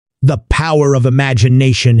The power of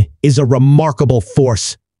imagination is a remarkable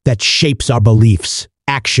force that shapes our beliefs,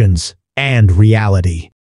 actions, and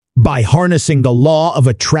reality. By harnessing the law of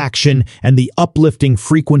attraction and the uplifting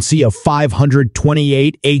frequency of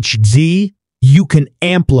 528 Hz, you can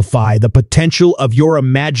amplify the potential of your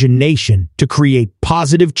imagination to create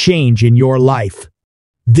positive change in your life.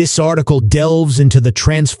 This article delves into the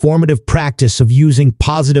transformative practice of using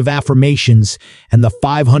positive affirmations and the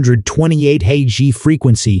 528 Hz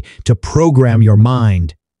frequency to program your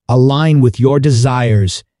mind, align with your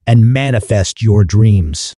desires, and manifest your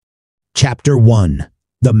dreams. Chapter 1.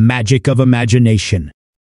 The Magic of Imagination.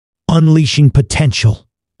 Unleashing Potential.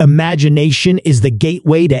 Imagination is the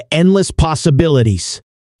gateway to endless possibilities.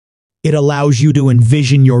 It allows you to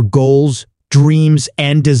envision your goals, dreams,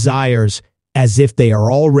 and desires as if they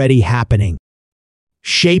are already happening.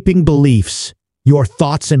 Shaping beliefs. Your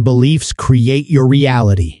thoughts and beliefs create your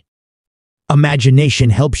reality. Imagination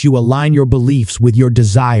helps you align your beliefs with your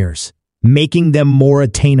desires, making them more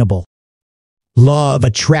attainable. Law of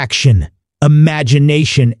Attraction.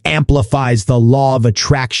 Imagination amplifies the law of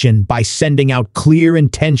attraction by sending out clear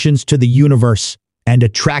intentions to the universe and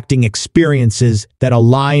attracting experiences that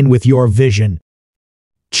align with your vision.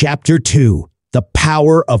 Chapter 2. The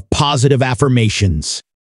Power of Positive Affirmations.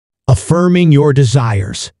 Affirming your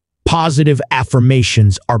desires. Positive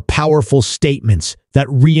affirmations are powerful statements that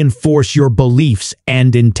reinforce your beliefs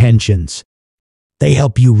and intentions. They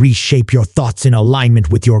help you reshape your thoughts in alignment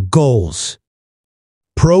with your goals.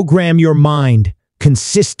 Program your mind.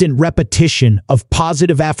 Consistent repetition of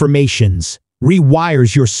positive affirmations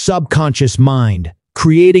rewires your subconscious mind,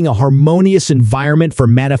 creating a harmonious environment for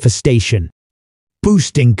manifestation.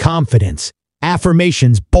 Boosting confidence.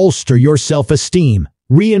 Affirmations bolster your self-esteem,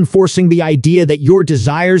 reinforcing the idea that your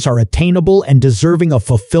desires are attainable and deserving of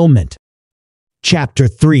fulfillment. Chapter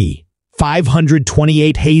 3.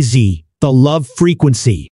 528 Hz. The Love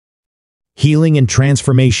Frequency. Healing and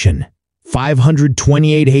Transformation.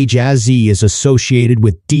 528 Hz is associated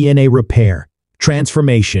with DNA repair,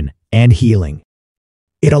 transformation, and healing.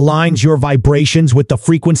 It aligns your vibrations with the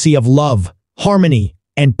frequency of love, harmony,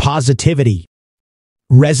 and positivity.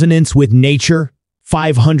 Resonance with nature.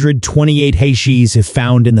 528 Hz is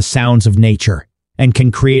found in the sounds of nature and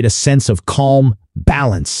can create a sense of calm,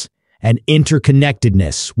 balance, and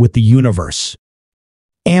interconnectedness with the universe.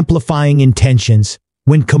 Amplifying intentions.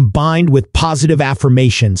 When combined with positive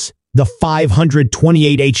affirmations, the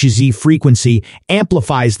 528 Hz frequency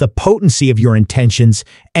amplifies the potency of your intentions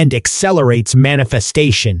and accelerates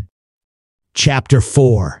manifestation. Chapter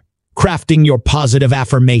 4. Crafting your positive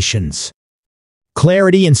affirmations.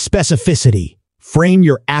 Clarity and specificity. Frame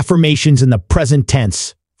your affirmations in the present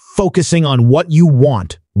tense, focusing on what you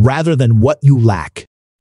want rather than what you lack.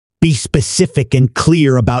 Be specific and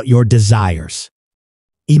clear about your desires.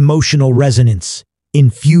 Emotional resonance.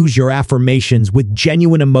 Infuse your affirmations with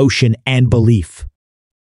genuine emotion and belief.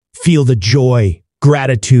 Feel the joy,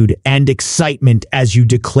 gratitude, and excitement as you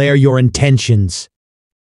declare your intentions.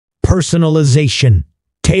 Personalization.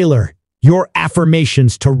 Tailor your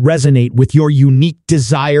affirmations to resonate with your unique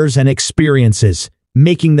desires and experiences,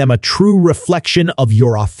 making them a true reflection of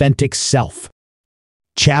your authentic self.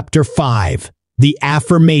 Chapter 5. The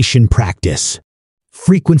Affirmation Practice.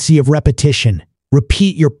 Frequency of repetition.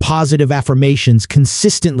 Repeat your positive affirmations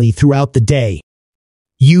consistently throughout the day.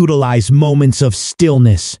 Utilize moments of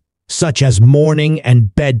stillness, such as morning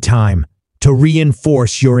and bedtime, to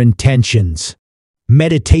reinforce your intentions.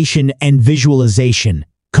 Meditation and visualization.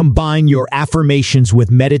 Combine your affirmations with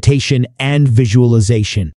meditation and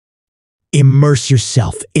visualization. Immerse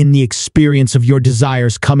yourself in the experience of your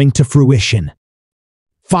desires coming to fruition.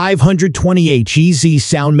 528 Hz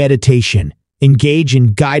Sound Meditation. Engage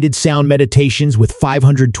in guided sound meditations with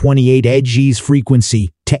 528 Hz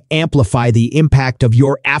frequency to amplify the impact of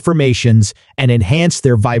your affirmations and enhance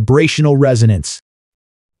their vibrational resonance.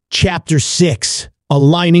 Chapter 6.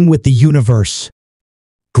 Aligning with the Universe.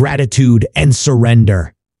 Gratitude and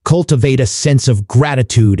Surrender. Cultivate a sense of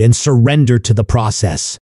gratitude and surrender to the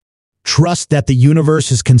process. Trust that the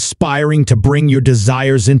universe is conspiring to bring your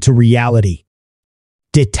desires into reality.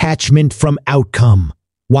 Detachment from outcome.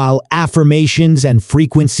 While affirmations and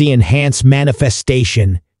frequency enhance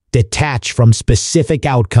manifestation, detach from specific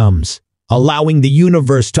outcomes, allowing the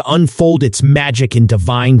universe to unfold its magic in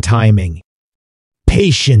divine timing.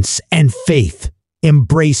 Patience and faith.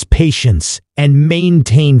 Embrace patience and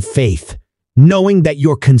maintain faith, knowing that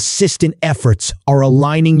your consistent efforts are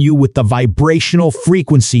aligning you with the vibrational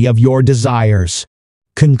frequency of your desires.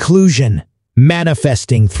 Conclusion.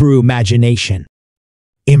 Manifesting through imagination.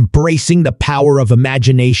 Embracing the power of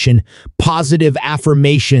imagination, positive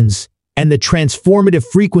affirmations and the transformative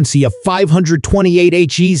frequency of 528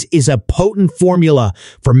 Hz is a potent formula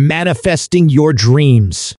for manifesting your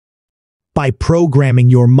dreams. By programming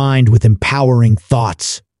your mind with empowering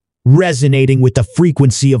thoughts, resonating with the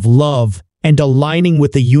frequency of love, and aligning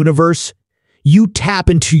with the universe, you tap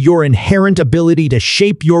into your inherent ability to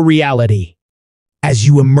shape your reality. As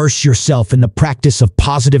you immerse yourself in the practice of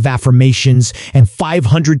positive affirmations and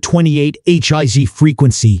 528 Hz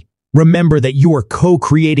frequency, remember that you are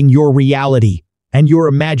co-creating your reality, and your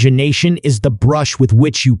imagination is the brush with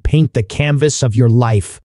which you paint the canvas of your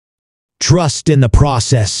life. Trust in the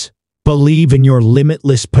process, believe in your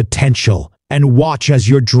limitless potential, and watch as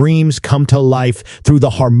your dreams come to life through the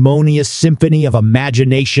harmonious symphony of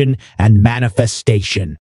imagination and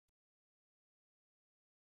manifestation.